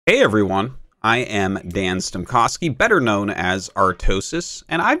Hey everyone, I am Dan Stemkowski, better known as Artosis,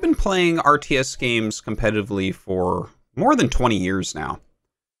 and I've been playing RTS games competitively for more than 20 years now.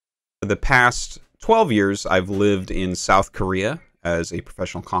 For the past 12 years, I've lived in South Korea as a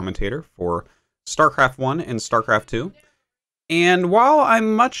professional commentator for StarCraft 1 and StarCraft 2. And while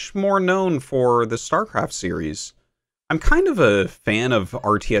I'm much more known for the StarCraft series, I'm kind of a fan of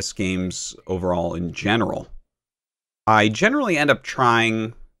RTS games overall in general. I generally end up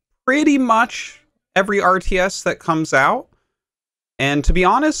trying pretty much every RTS that comes out, and to be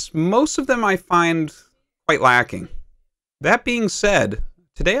honest, most of them I find quite lacking. That being said,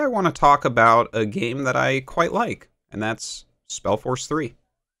 today I want to talk about a game that I quite like, and that's Spellforce 3.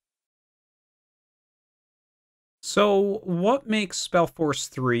 So, what makes Spellforce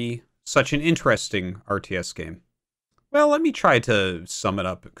 3 such an interesting RTS game? Well, let me try to sum it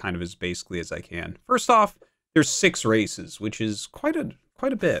up kind of as basically as I can. First off, there's 6 races, which is quite a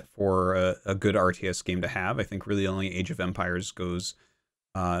bit for a good RTS game to have. I think really only Age of Empires goes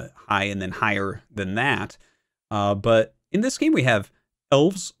high and then higher than that. But in this game we have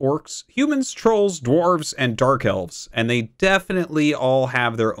elves, orcs, humans, trolls, dwarves, and dark elves. And they definitely all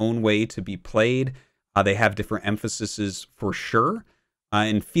have their own way to be played. They have different emphases for sure,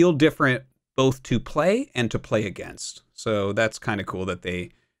 and feel different both to play and to play against. So that's kind of cool that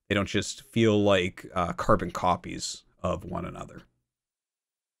they don't just feel like carbon copies of one another.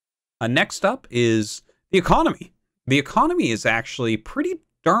 Next up is the economy. The economy is actually pretty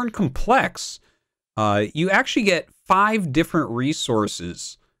darn complex. You actually get 5 different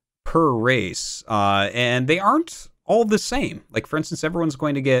resources per race, and they aren't all the same. Like, for instance, everyone's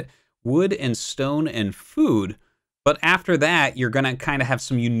going to get wood and stone and food, but after that, you're going to kind of have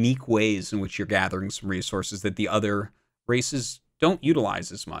some unique ways in which you're gathering some resources that the other races don't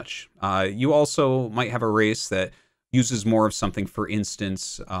utilize as much. You also might have a race that uses more of something. For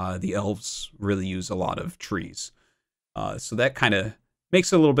instance, the elves really use a lot of trees. So that kind of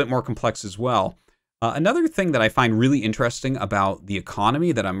makes it a little bit more complex as well. Another thing that I find really interesting about the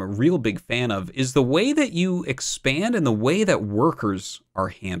economy that I'm a real big fan of is the way that you expand and the way that workers are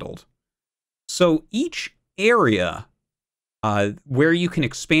handled. So each area where you can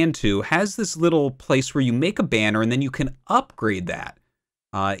expand to has this little place where you make a banner and then you can upgrade that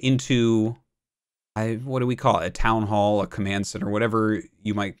into what do we call it? A town hall, a command center, whatever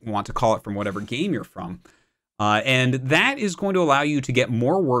you might want to call it from whatever game you're from. And that is going to allow you to get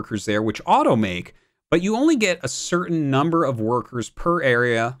more workers there, which auto-make, but you only get a certain number of workers per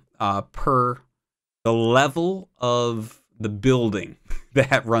area, per the level of the building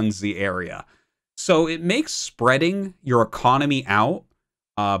that runs the area. So it makes spreading your economy out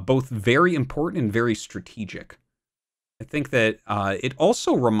both very important and very strategic. I think that it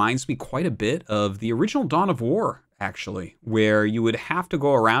also reminds me quite a bit of the original Dawn of War, actually, where you would have to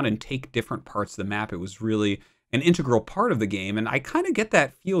go around and take different parts of the map. It was really an integral part of the game, and I kind of get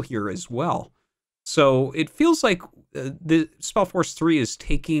that feel here as well. So it feels like the Spellforce 3 is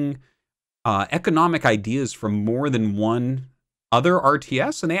taking economic ideas from more than one other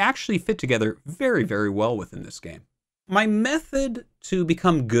RTS, and they actually fit together very, very well within this game. My method to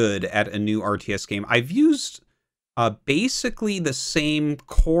become good at a new RTS game, I've used basically the same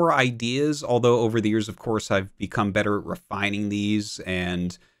core ideas, although over the years, of course, I've become better at refining these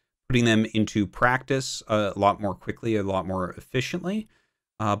and putting them into practice a lot more quickly, a lot more efficiently.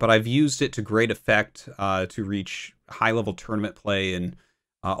 But I've used it to great effect to reach high-level tournament play in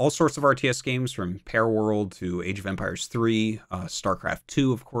all sorts of RTS games, from Pair World to Age of Empires 3, StarCraft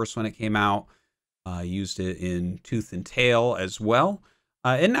 2, of course, when it came out. Used it in Tooth and Tail as well.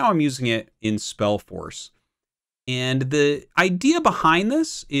 And now I'm using it in Spellforce. And the idea behind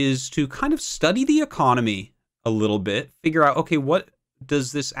this is to kind of study the economy a little bit, figure out, okay, what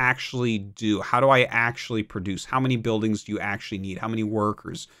does this actually do? How do I actually produce? How many buildings do you actually need? How many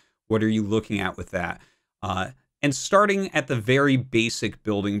workers? What are you looking at with that? And starting at the very basic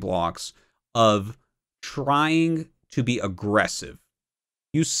building blocks of trying to be aggressive.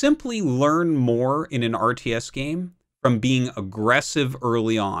 You simply learn more in an RTS game from being aggressive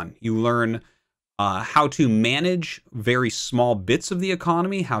early on. You learn how to manage very small bits of the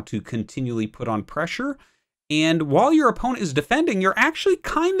economy, how to continually put on pressure. And while your opponent is defending, you're actually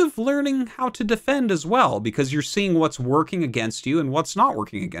kind of learning how to defend as well, because you're seeing what's working against you and what's not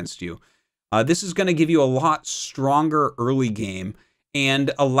working against you. This is going to give you a lot stronger early game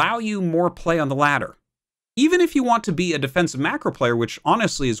and allow you more play on the ladder. Even if you want to be a defensive macro player, which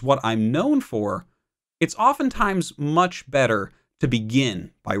honestly is what I'm known for, it's oftentimes much better to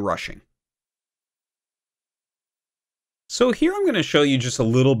begin by rushing. So here I'm going to show you just a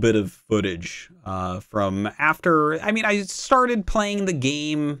little bit of footage from after. I mean, I started playing the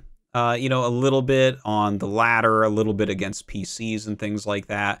game, a little bit on the ladder, a little bit against PCs and things like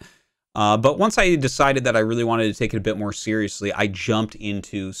that. But once I decided that I really wanted to take it a bit more seriously, I jumped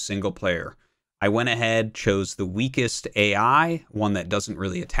into single player. I went ahead, chose the weakest AI, one that doesn't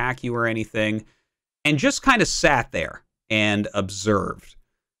really attack you or anything, and just kind of sat there and observed.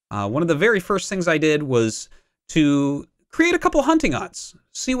 One of the very first things I did was to create a couple hunting huts,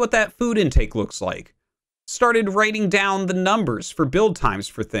 see what that food intake looks like. Started writing down the numbers for build times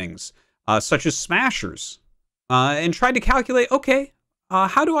for things, such as smashers, and tried to calculate, okay,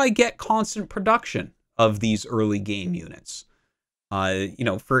 how do I get constant production of these early game units?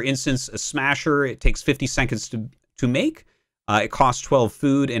 For instance, a smasher, it takes 50 seconds to make. It costs 12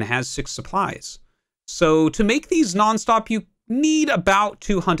 food and has 6 supplies. So to make these nonstop, you need about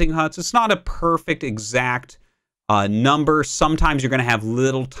 2 hunting huts. It's not a perfect exact number. Sometimes you're going to have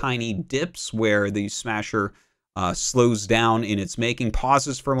little tiny dips where the smasher slows down in its making,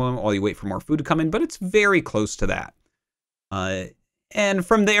 pauses for a moment while you wait for more food to come in, but it's very close to that. And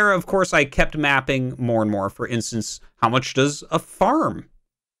from there, of course, I kept mapping more and more. For instance, how much does a farm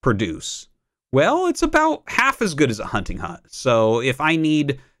produce? Well, it's about half as good as a hunting hut. So if I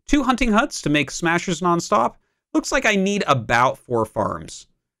need 2 hunting huts to make smashers nonstop, looks like I need about 4 farms.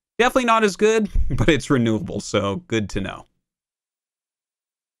 Definitely not as good, but it's renewable, so good to know.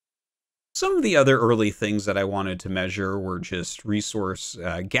 Some of the other early things that I wanted to measure were just resource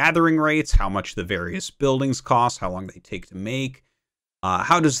gathering rates, how much the various buildings cost, how long they take to make.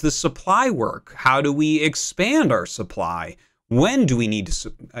 How does the supply work? How do we expand our supply? When do we need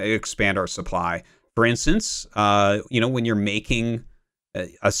to expand our supply? For instance, when you're making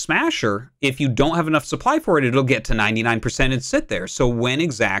a smasher, if you don't have enough supply for it, it'll get to 99% and sit there. So when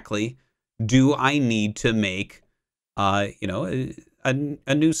exactly do I need to make, a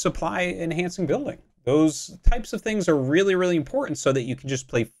new supply enhancing building? Those types of things are really, really important so that you can just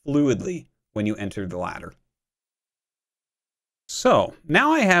play fluidly when you enter the ladder. So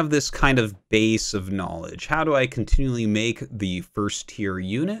now I have this kind of base of knowledge. How do I continually make the first tier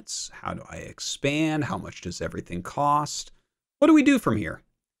units? How do I expand? How much does everything cost? What do we do from here?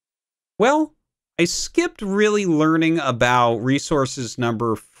 Well, I skipped really learning about resources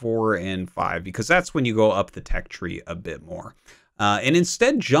number 4 and 5 because that's when you go up the tech tree a bit more. And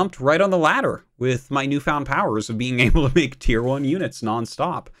instead jumped right on the ladder with my newfound powers of being able to make tier 1 units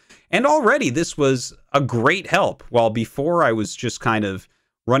nonstop. And already this was a great help. While before I was just kind of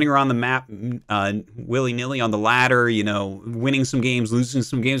running around the map willy-nilly on the ladder, winning some games, losing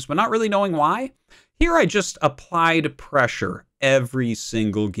some games, but not really knowing why. Here I just applied pressure every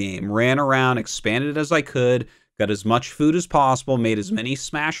single game, ran around, expanded as I could, got as much food as possible, made as many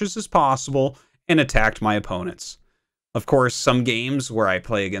smashers as possible, and attacked my opponents. Of course, some games where I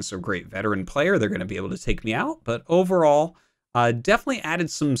play against a great veteran player, they're going to be able to take me out, but overall, definitely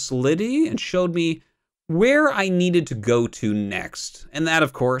added some solidity and showed me where I needed to go to next. And that,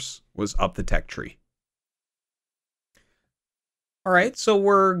 of course, was up the tech tree. All right, so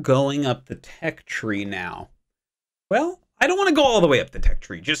we're going up the tech tree now. Well, I don't want to go all the way up the tech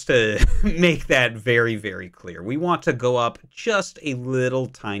tree, just to make that very, very clear. We want to go up just a little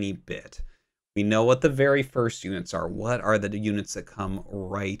tiny bit. We know what the very first units are. What are the units that come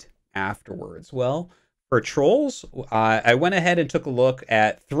right afterwards? Well, for trolls, I went ahead and took a look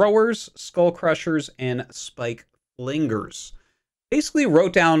at throwers, skull crushers, and spike flingers. Basically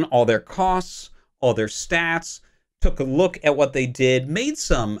wrote down all their costs, all their stats, took a look at what they did, made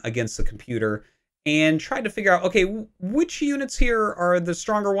some against the computer, and tried to figure out, okay, which units here are the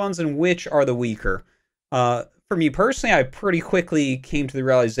stronger ones and which are the weaker. For me personally, I pretty quickly came to the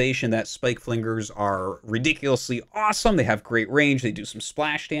realization that spike flingers are ridiculously awesome. They have great range. They do some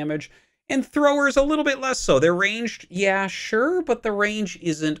splash damage. And throwers a little bit less so. They're ranged, yeah, sure, but the range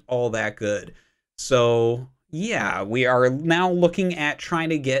isn't all that good. So, yeah, we are now looking at trying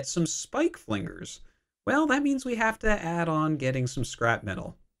to get some spike flingers. Well, that means we have to add on getting some scrap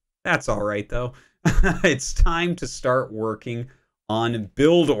metal. That's all right, though. It's time to start working on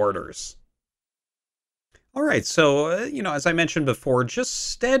build orders. All right, so, as I mentioned before, just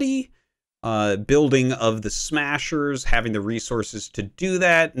steady building of the smashers, having the resources to do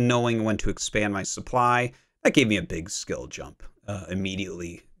that, knowing when to expand my supply. That gave me a big skill jump.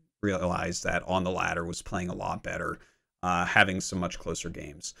 Immediately realized that on the ladder was playing a lot better, having some much closer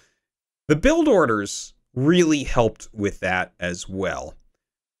games. The build orders really helped with that as well.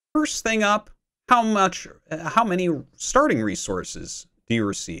 First thing up, how many starting resources do you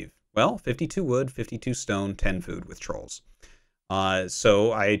receive? Well, 52 wood, 52 stone, 10 food with trolls.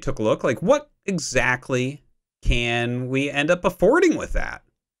 So I took a look, like what exactly can we end up affording with that,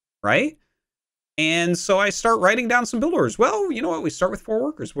 right? And so I start writing down some build orders. Well, you know what? We start with 4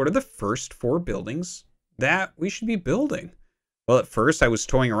 workers. What are the first 4 buildings that we should be building? Well, at first I was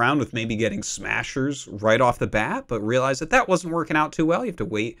toying around with maybe getting smashers right off the bat, but realized that that wasn't working out too well. You have to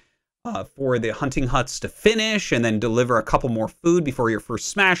wait for the hunting huts to finish and then deliver a couple more food before your first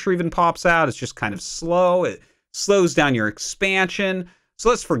smasher even pops out. It's just kind of slow. It slows down your expansion. So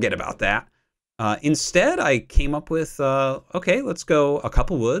let's forget about that. Instead, I came up with, okay, let's go a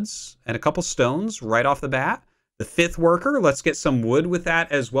couple woods and a couple stones right off the bat. The 5th worker, let's get some wood with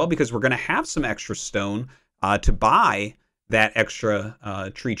that as well, because we're going to have some extra stone to buy that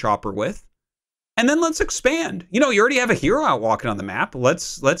extra tree chopper with. And then let's expand. You know, you already have a hero out walking on the map.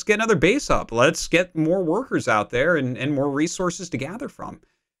 Let's get another base up. Let's get more workers out there and more resources to gather from.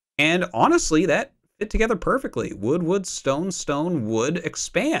 And honestly, that fit together perfectly. Wood, wood, stone, stone, wood,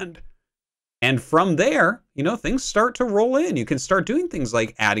 expand. And from there, you know, things start to roll in. You can start doing things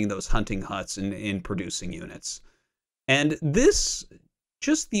like adding those hunting huts and producing units. And this,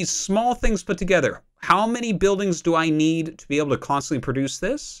 just these small things put together. How many buildings do I need to be able to constantly produce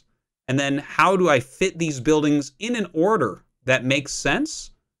this? And then how do I fit these buildings in an order that makes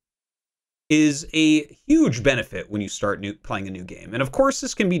sense? Is a huge benefit when you start playing a new game. And of course,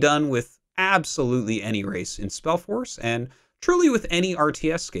 this can be done with absolutely any race in Spellforce and truly with any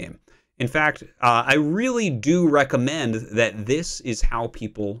RTS game. In fact, I really do recommend that this is how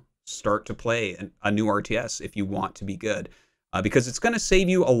people start to play a new RTS if you want to be good, because it's going to save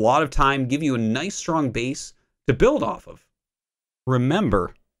you a lot of time, give you a nice strong base to build off of.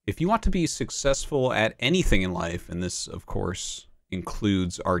 Remember, if you want to be successful at anything in life, and this, of course,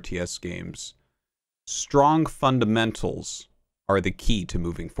 includes RTS games, strong fundamentals are the key to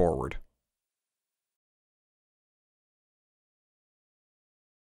moving forward.